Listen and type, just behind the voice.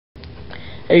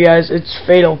Hey guys, it's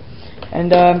Fatal,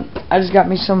 and I just got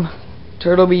me some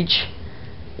Turtle Beach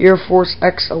Air Force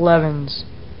X11s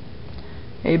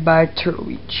made by Turtle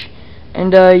Beach.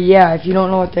 And yeah, if you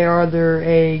don't know what they are,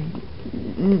 they're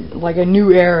like a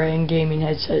new era in gaming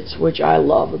headsets, which I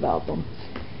love about them.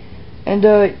 And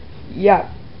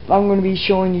yeah, I'm going to be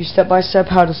showing you step by step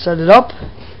how to set it up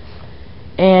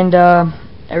and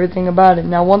everything about it.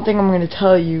 Now, one thing I'm going to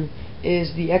tell you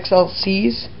is the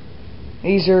XLCs.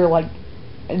 These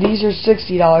are $60,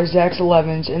 the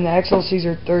X11s, and the XLCs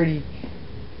are $30.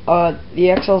 The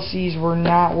XLCs were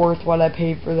not worth what I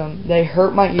paid for them. They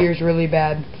hurt my ears really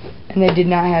bad, and they did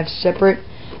not have separate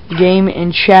game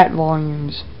and chat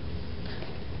volumes.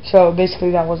 So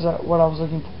basically, that was what I was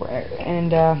looking for.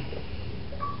 And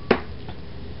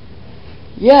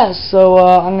yeah, so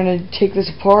I'm gonna take this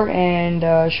apart and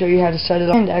show you how to set it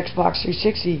up in the Xbox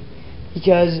 360,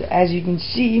 because as you can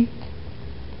see,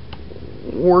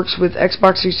 works with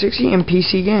Xbox 360 and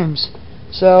PC games.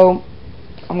 So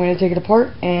I'm going to take it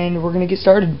apart and we're going to get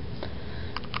started.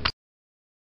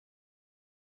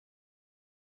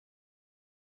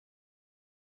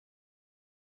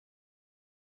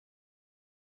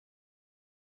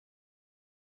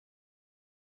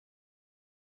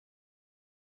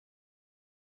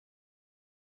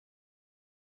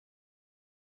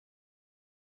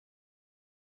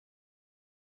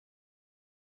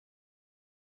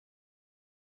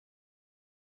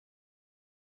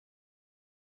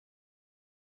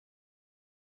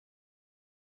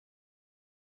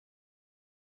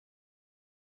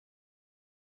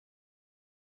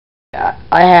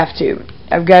 I have to.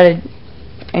 I've got to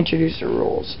introduce the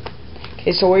rules.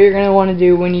 Okay, so what you're going to want to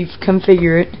do when you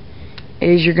configure it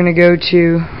is you're going to go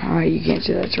to, oh, you can't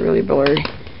see that, it's really blurry.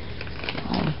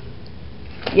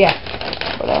 Yeah,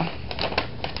 but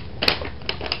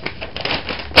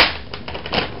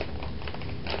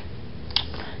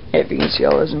if you can see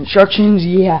all those instructions,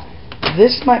 yeah,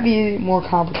 this might be more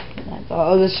complicated than I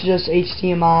thought. Oh, this is just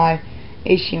HDMI,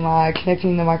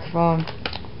 connecting the microphone,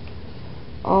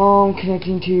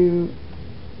 connecting to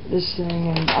this thing,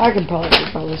 and I can probably do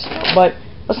all this stuff, but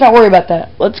let's not worry about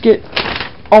that. Let's get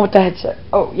on with the headset.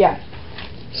 Oh yeah,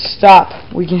 stop,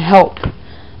 we can help.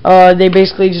 They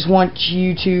basically just want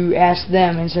you to ask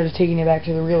them instead of taking it back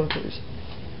to the realtors.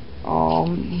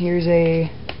 Here's a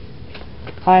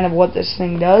kind of what this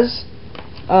thing does.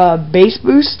 Bass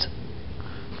boost,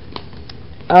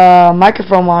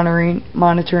 microphone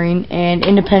monitoring, and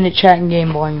independent chat and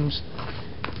game volumes.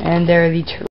 And there are the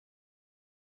two.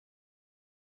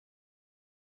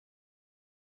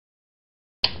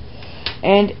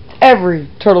 And every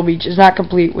Turtle Beach is not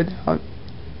complete without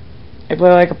a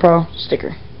Play Like a Pro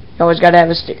sticker. You always gotta have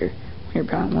a sticker when you're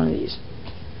buying one of these.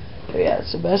 So yeah,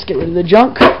 it's the best. Get rid of the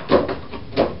junk.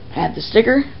 Add the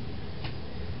sticker.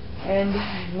 And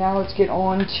now let's get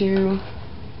on to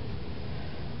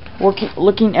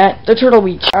looking at the Turtle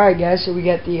Beach. Alright guys, so we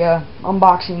got the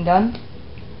unboxing done.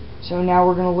 So now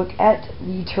we're going to look at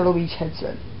the Turtle Beach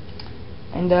headset.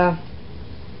 And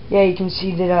yeah, you can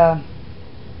see that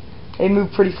they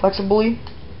move pretty flexibly.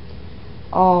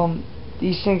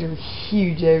 These things are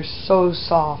huge. They're so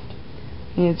soft.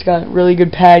 And it's got really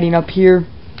good padding up here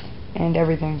and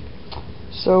everything.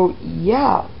 So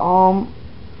yeah,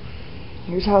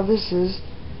 here's how this is.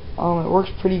 It works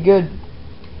pretty good.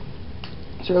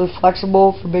 It's really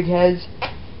flexible for big heads.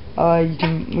 You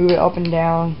can move it up and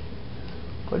down.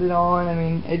 Put it on. I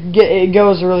mean, it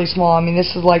goes really small. I mean,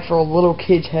 this is like for a little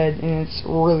kid's head, and it's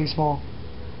really small.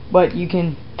 But you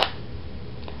can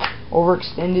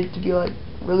overextend it to be like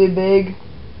really big,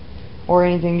 or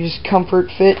anything, just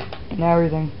comfort, fit, and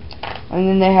everything. And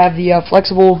then they have the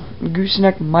flexible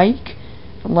gooseneck mic,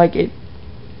 like it,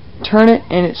 turn it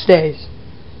and it stays,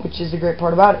 which is the great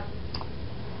part about it.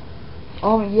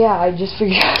 Yeah, I just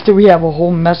figured out that we have a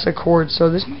whole mess of cords, so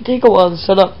this might take a while to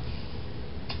set up.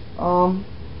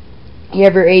 You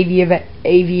have your AV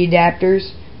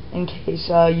adapters in case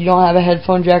you don't have a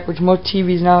headphone jack, which most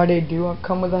TVs nowadays do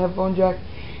come with a headphone jack.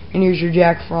 And here's your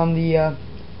jack from the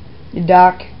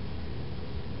dock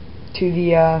to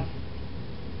the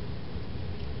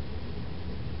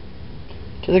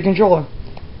controller.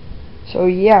 So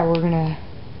yeah, we're gonna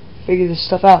figure this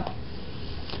stuff out.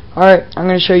 Alright, I'm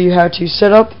gonna show you how to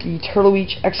set up the Turtle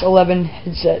Beach X11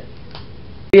 headset.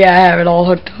 Yeah, I have it all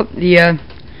hooked up.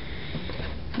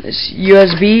 This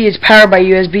USB is powered by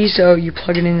USB, so you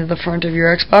plug it into the front of your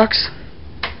Xbox.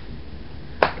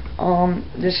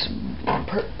 This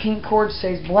pink cord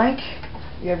stays blank.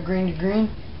 You have green to green,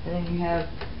 and then you have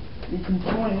the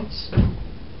components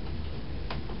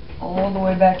all the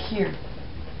way back here.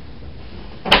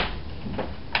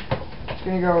 It's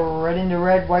going to go red into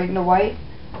red, white into white,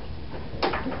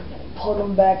 plug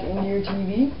them back into your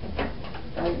TV.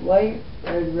 White,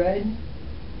 red,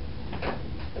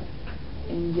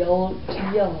 and yellow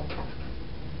to yellow.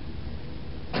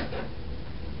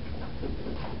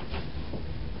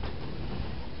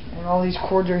 And all these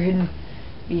cords are hidden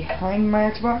behind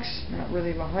my Xbox, not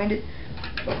really behind it,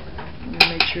 but I'm going to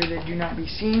make sure they do not be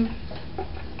seen.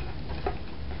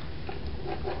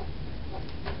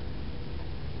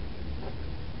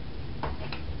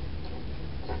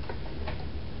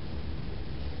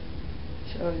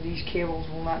 So these cables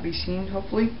will not be seen,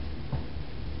 hopefully.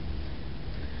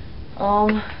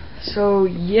 So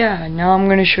yeah, now I'm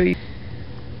going to show you.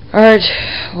 Alright,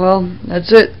 well,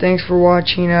 that's it. Thanks for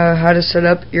watching how to set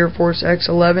up Air Force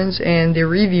X11s and the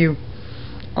review.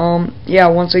 Yeah,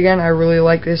 once again, I really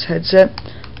like this headset.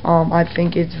 I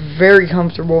think it's very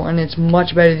comfortable, and it's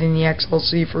much better than the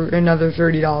XLC for another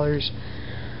 $30.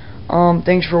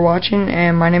 Thanks for watching,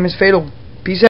 and my name is Fatal.